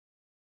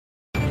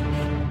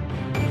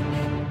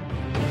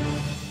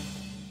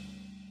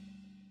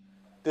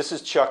This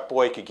is Chuck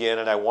Boyk again,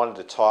 and I wanted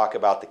to talk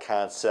about the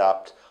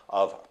concept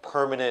of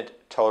permanent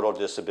total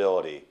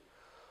disability.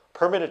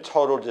 Permanent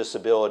total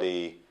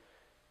disability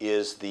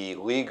is the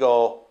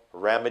legal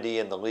remedy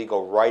and the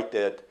legal right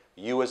that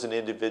you as an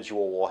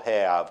individual will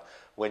have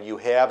when you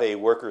have a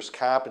workers'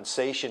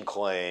 compensation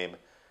claim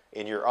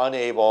and you're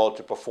unable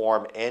to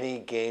perform any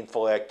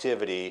gainful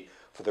activity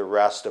for the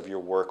rest of your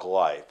work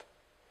life.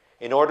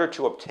 In order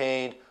to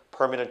obtain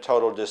permanent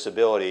total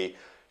disability,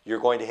 you're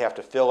going to have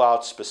to fill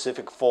out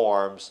specific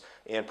forms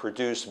and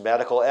produce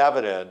medical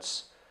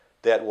evidence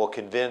that will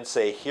convince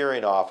a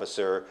hearing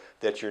officer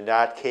that you're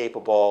not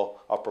capable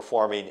of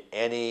performing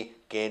any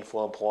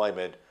gainful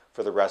employment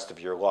for the rest of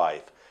your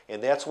life.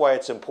 And that's why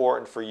it's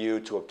important for you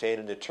to obtain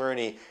an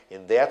attorney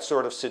in that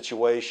sort of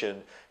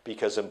situation,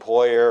 because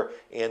employer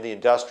and the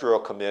Industrial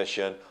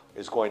Commission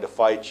is going to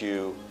fight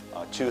you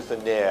tooth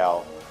and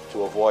nail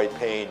to avoid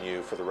paying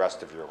you for the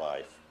rest of your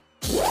life.